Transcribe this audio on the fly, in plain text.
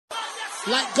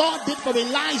Like God did for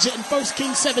Elijah in 1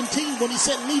 Kings 17 when he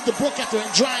said, leave the brook after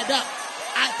it dried up.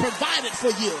 I provided for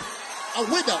you a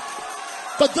widow.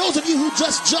 For those of you who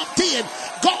just jumped in,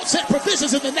 God said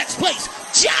provisions in the next place.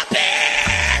 Jump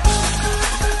in!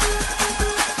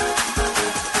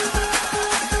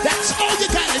 That's all you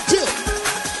got to do.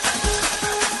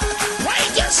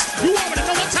 Rangers, you already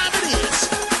know what time it is.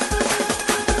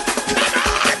 Come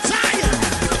on, Zion.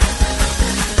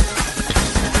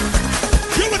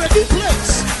 You're in a new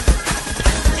place.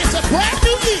 It's a brand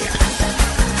new year.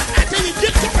 After you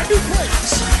get to a new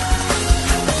place.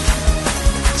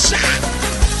 Shout.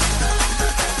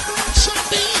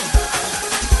 Jump in.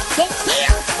 Don't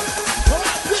fear, for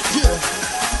I'm with you.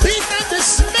 Be not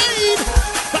dismayed,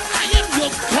 for I am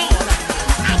your God.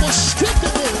 I will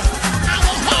strengthen you. I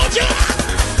will hold you up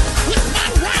with my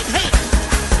right hand.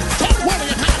 Don't worry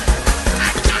about it. I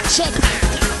got your back.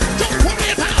 Don't worry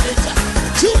about it.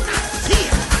 Do not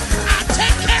fear. I'll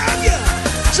take care of you.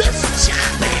 Just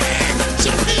jump in.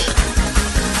 Jump in.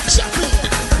 Jump in.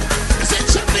 I said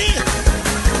jump in.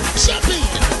 Jump in.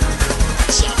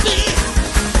 Jump in.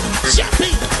 Jump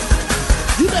in.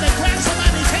 You better grab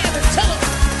somebody's hand and tell them.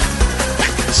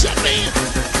 Jump in.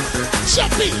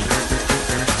 Jump in.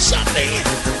 Jump in.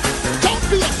 Don't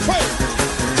be afraid.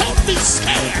 Don't be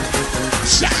scared.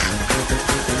 Jump.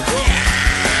 Yeah.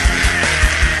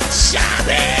 Jump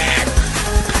in.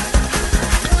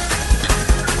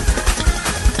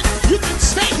 You can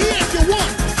stay here if you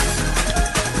want.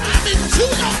 I'm in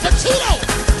Tudo.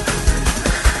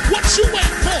 What you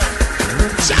waiting for?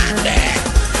 Jump in.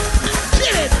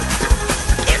 Get it.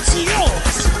 It's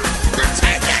yours.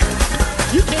 Take it.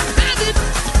 You can have it.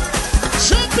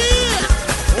 Jump in.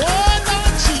 Oh,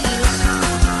 Lord Jesus.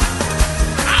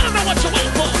 I don't know what you're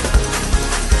waiting for.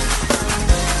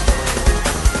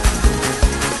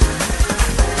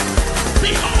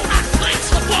 Behold, I place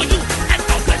before you an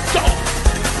open door.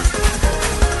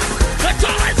 The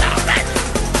door is open.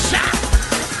 Shout.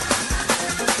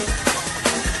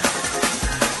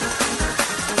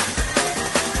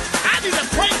 I need a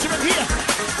praise in here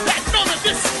that know that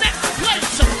this next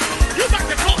place, you about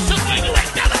to go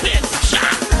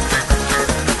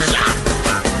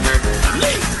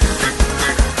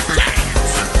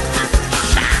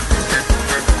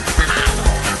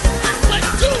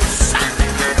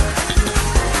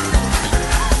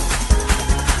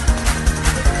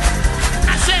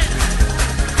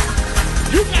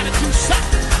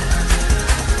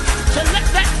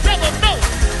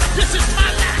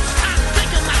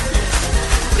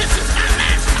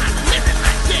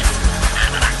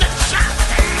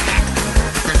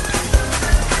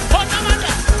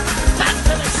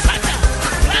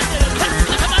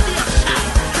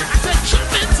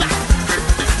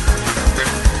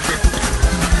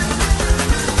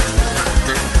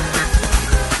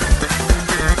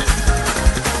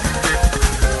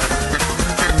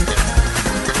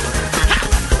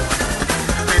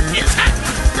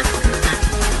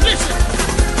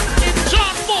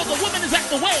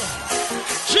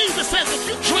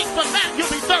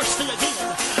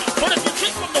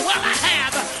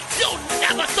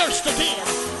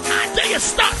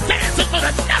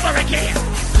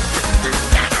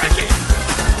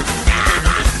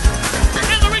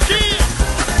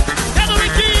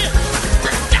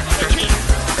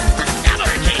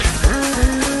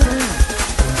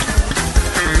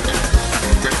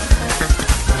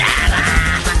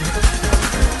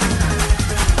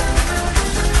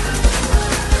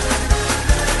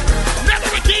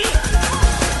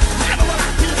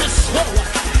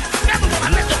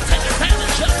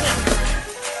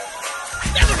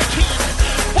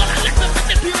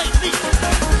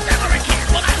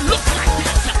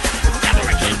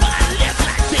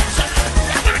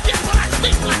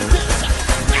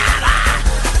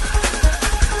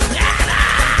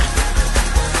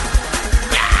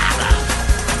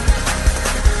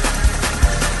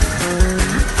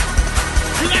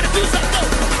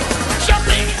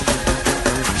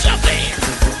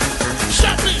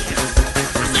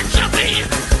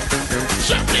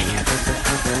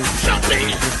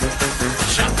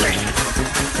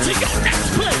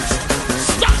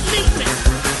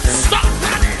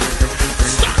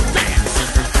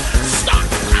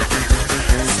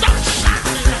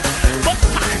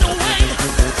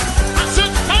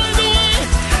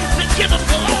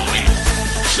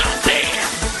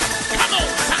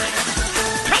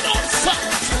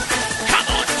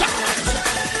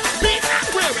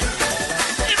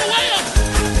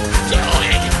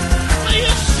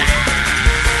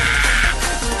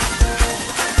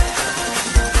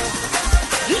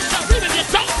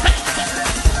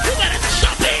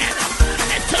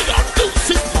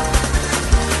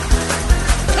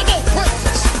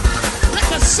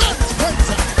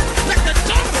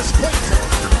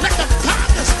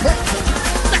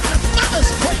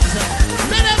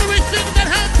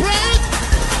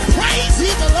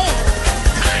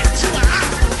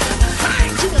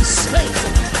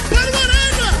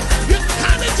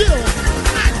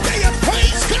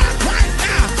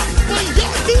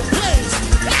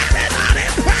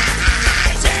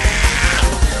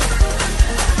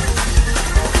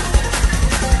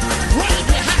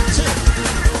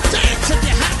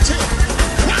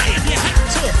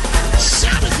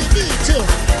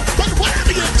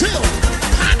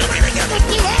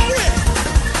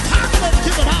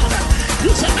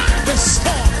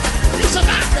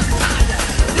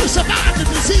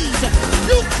seas.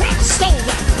 You crossed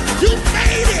over. You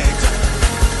made it.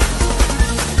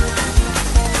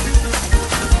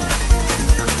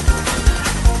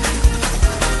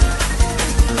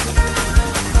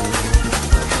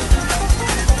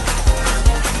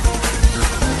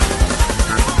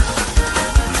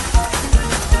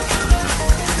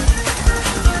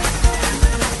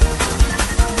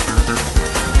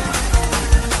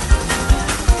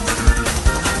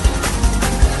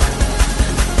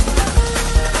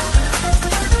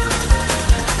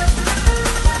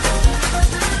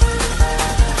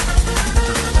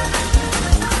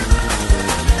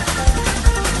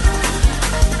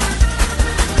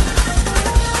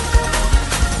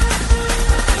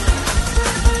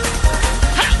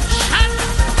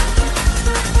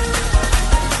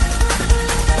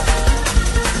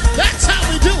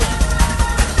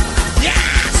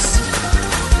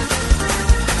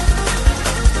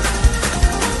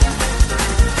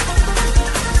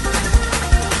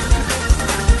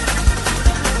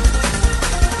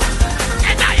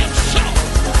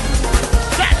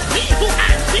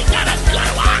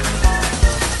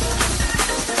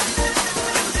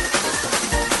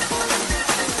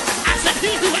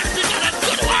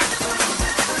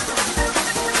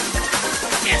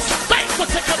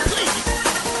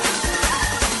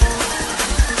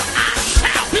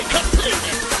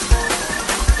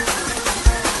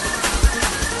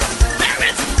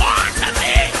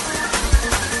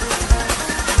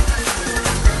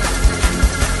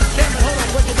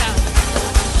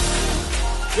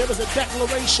 There is a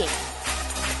declaration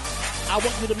I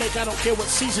want you to make. I don't care what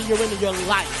season you're in your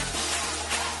life.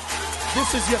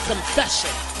 This is your confession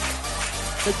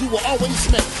that you will always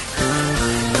make.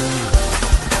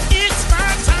 It's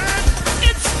my time.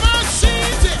 It's my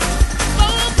season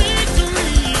for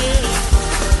victory.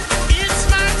 It's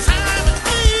my time.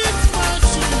 It's my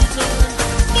season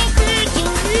for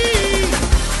victory.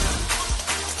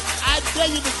 I dare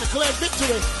you to declare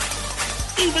victory.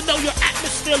 Even though your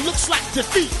atmosphere looks like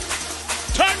defeat,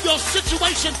 turn your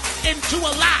situation into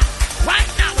a lie right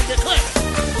now and declare.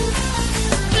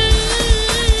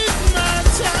 It's my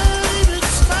time,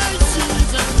 it's my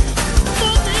season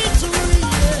for victory.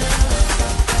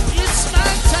 Yeah. It's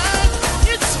my time,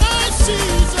 it's my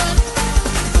season.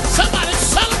 Somebody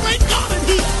celebrate God in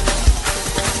here.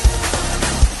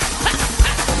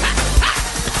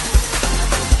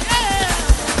 Yeah.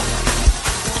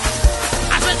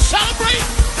 I said celebrate.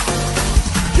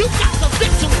 You got the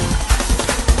victory.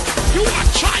 You are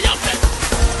triumphant.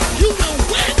 You will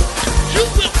win. You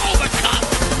will overcome.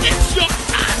 It's your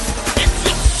time. It's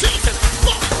your season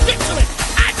for victory.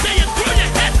 I tell you, throw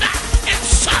your head back and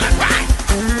celebrate.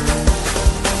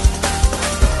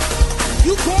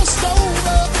 You crossed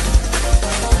over.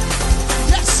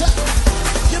 Yes, sir.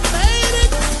 You made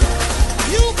it.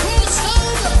 You crossed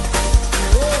over.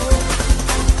 Oh.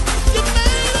 You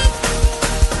made it.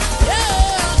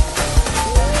 Yeah.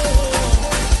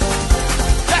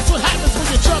 That's what happens when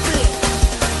you jump in.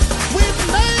 We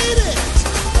made it.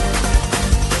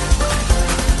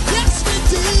 Yes, we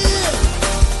did.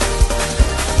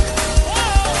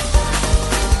 Oh.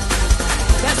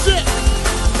 That's it.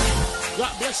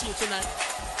 God bless you tonight.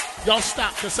 Y'all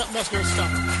stop, because something else gonna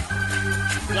stop.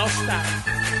 Y'all stop.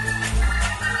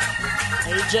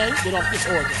 AJ, get off this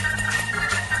organ.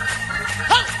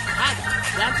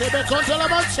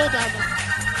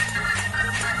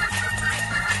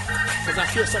 Because I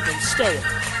feel something stirring.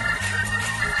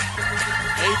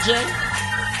 AJ.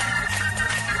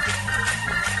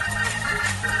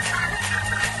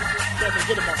 Kevin,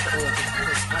 get him off the organ.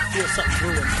 Because I feel something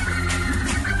brewing.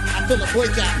 I feel a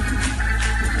breakout.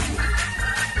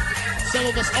 Some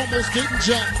of us almost didn't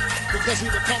jump because we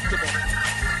were comfortable.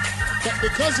 But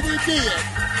because we did,